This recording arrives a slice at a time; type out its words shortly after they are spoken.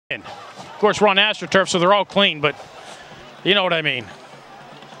Of course, we're on AstroTurf, so they're all clean, but you know what I mean.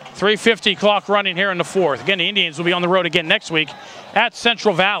 3:50 clock running here in the fourth. Again, the Indians will be on the road again next week at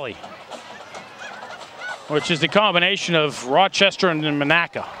Central Valley, which is the combination of Rochester and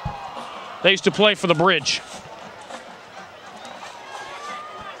Monaca. They used to play for the Bridge.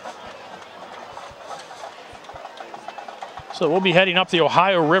 So we'll be heading up the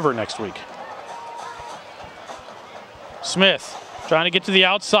Ohio River next week. Smith trying to get to the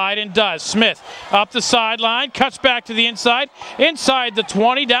outside and does. Smith up the sideline, cuts back to the inside the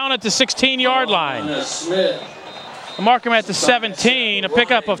 20, down at the 16-yard line. Smith. Mark him at the 17, a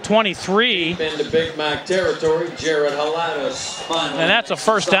pickup of 23. Into Big Mac territory, Jared Haladas. And that's a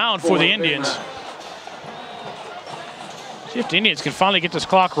first down for the Indians. See if the Indians can finally get this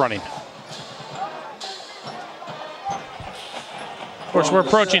clock running. Of course, we're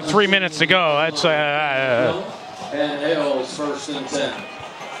approaching 3 minutes to go. That's and Hills first and 10.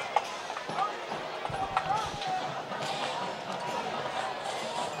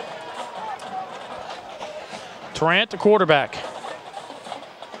 Tarrant, the quarterback.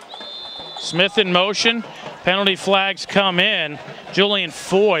 Smith in motion. Penalty flags come in. Julian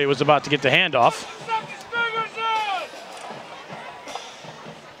Foy was about to get the handoff.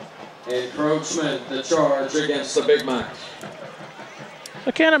 Encroachment, the charge against the Big Mac.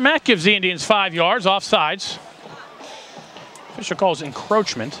 The Canon Mac gives the Indians 5 yards, offsides. Fisher calls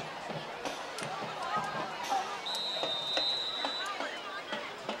encroachment.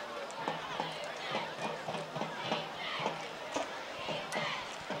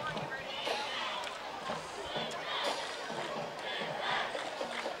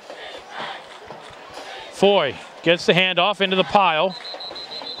 Foy gets the handoff into the pile.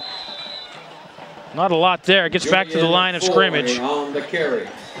 Not a lot there. Gets back to the line of scrimmage. On the carry.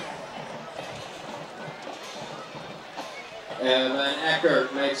 Evan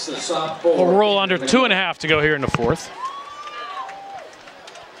Eckert makes the stop forward. We'll roll under 2.5 to go here in the fourth.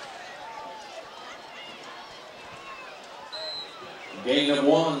 Gain of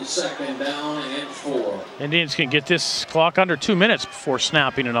 1, second down and 4. Indians can get this clock under 2 minutes before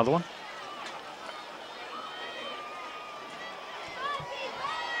snapping another one.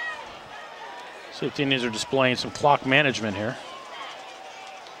 See if the Indians are displaying some clock management here.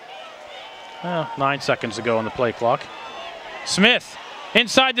 Well, 9 seconds to go on the play clock. Smith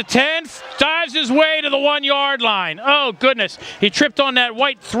inside the 10, dives his way to the 1-yard line. Oh goodness, he tripped on that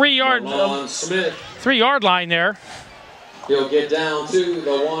white 3-yard line there. He'll get down to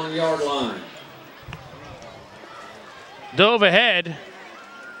the 1-yard line. Dove ahead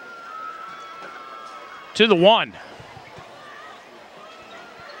to the 1.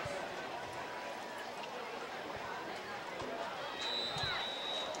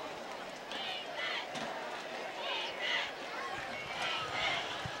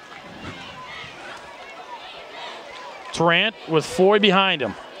 Tarrant with Foy behind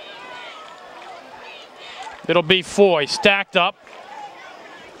him. It'll be Foy stacked up.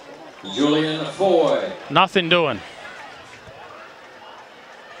 Julian Foy. Nothing doing.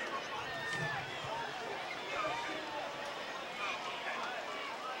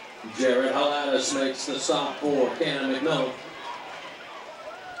 Jared Haladas makes the stop for Canon McMillan.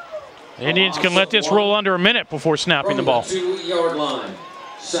 The Indians can let this roll under a minute before snapping the ball. 2-yard line,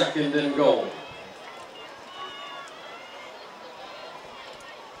 second and goal.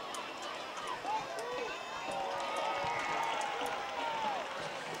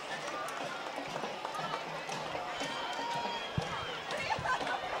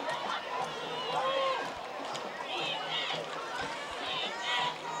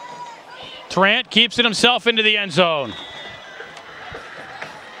 Tarrant keeps it himself into the end zone.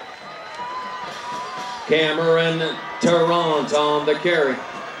 Cameron Tarrant on the carry.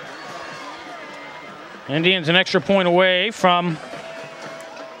 Indians an extra point away from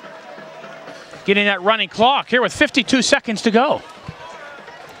getting that running clock here with 52 seconds to go.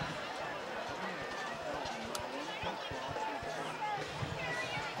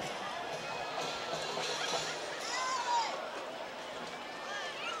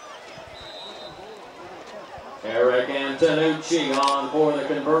 Eric Antonucci on for the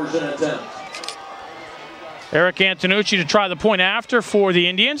conversion attempt. Eric Antonucci to try the point after for the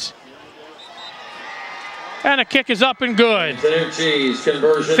Indians. And a kick is up and good. Antonucci's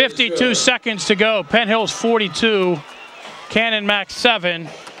conversion 52 seconds to go. Penn Hills 42, Canon Mac 7.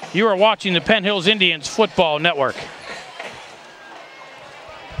 You are watching the Penn Hills Indians Football Network.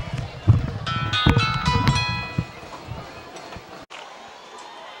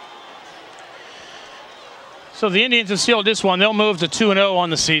 So the Indians have sealed this one. They'll move to 2-0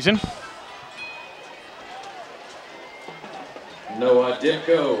 on the season. Noah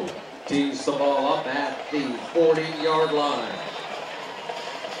Dipko tees the ball up at the 40-yard line.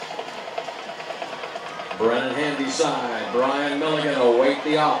 Brennan Handy side. Brian Milligan await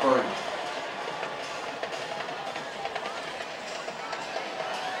the offering.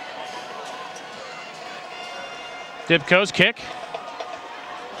 Dipko's kick.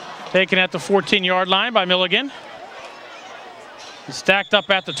 Taken at the 14-yard line by Milligan. He's stacked up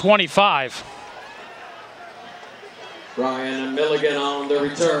at the 25. Brian and Milligan on the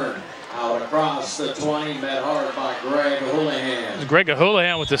return. Out across the 20, met hard by Greg Houlihan. It's Greg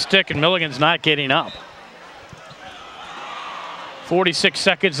Houlihan with the stick, and Milligan's not getting up. 46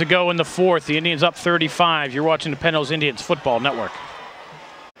 seconds to go in the fourth. The Indians up 35. You're watching the Penn Hills Indians Football Network.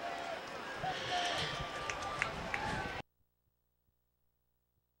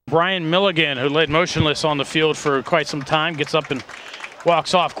 Brian Milligan, who laid motionless on the field for quite some time, gets up and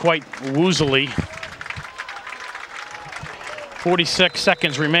walks off quite woozily. 46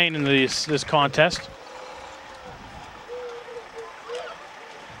 seconds remain in this contest.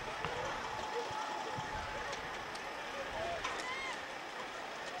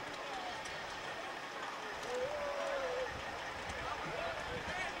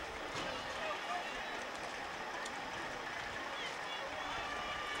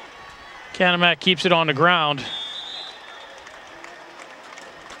 Canon keeps it on the ground.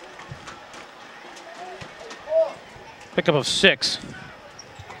 Pickup of 6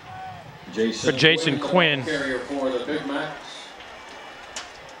 for Jason Quinn. Carrier for the Big Macs.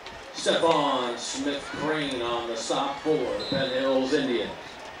 Stephon Smith Crane on the stop for the Penn Hills Indians.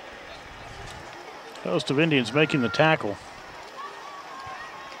 Host of Indians making the tackle.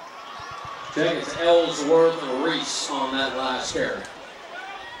 Check, it's Ellsworth Reese on that last carry.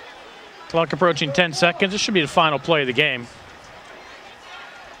 Clock approaching 10 seconds. This should be the final play of the game.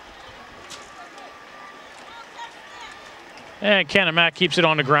 And Canon keeps it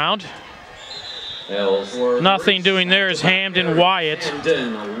on the ground. Ellsworth Nothing Reese doing there is Hamden Wyatt.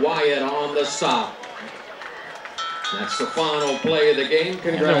 Hamden Wyatt on the stop. That's the final play of the game.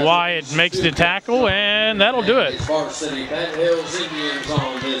 And Wyatt makes the tackle, and that'll do it. Varsity Penn Hills Indians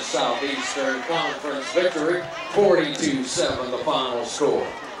on this Southeastern Conference victory. 42-7 the final score.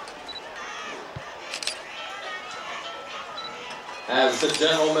 As the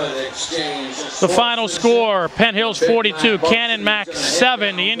gentlemen exchange the final score, Penn Hills 42, Canon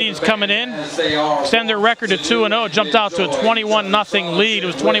 7. The Indians coming in, extend their record to 2-0, jumped out to a 21-0 lead. It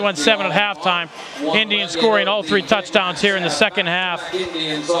was 21-7 at halftime. Indians scoring all 3 touchdowns here in the second half.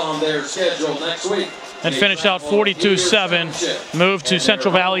 Indians on their schedule next week. And finished out 42-7. Moved to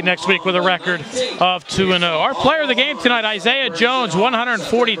Central Valley next week with a record of 2-0. Our player of the game tonight, Isaiah Jones,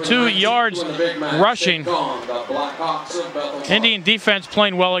 142 yards rushing. Indian defense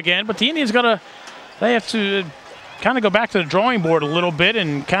playing well again, but the Indians they have to kind of go back to the drawing board a little bit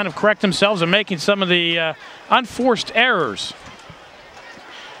and kind of correct themselves in making some of the unforced errors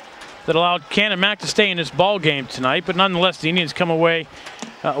that allowed Canon to stay in this ball game tonight. But nonetheless, the Indians come away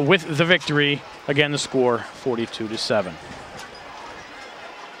with the victory. Again, the score 42-7.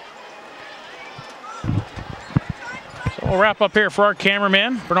 So we'll wrap up here for our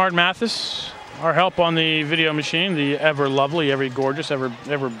cameraman, Bernard Mathis. Our help on the video machine, the ever lovely, ever gorgeous,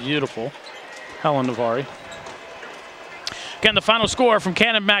 ever beautiful Helen Navari. Again, the final score from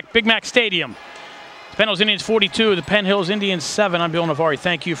Canon Big Mac Stadium. The Penn Hills Indians 42, the Penn Hills Indians 7. I'm Bill Navari.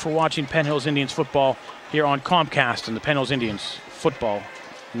 Thank you for watching Penn Hills Indians football here on Comcast and the Penn Hills Indians Football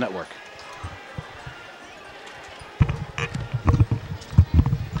Network.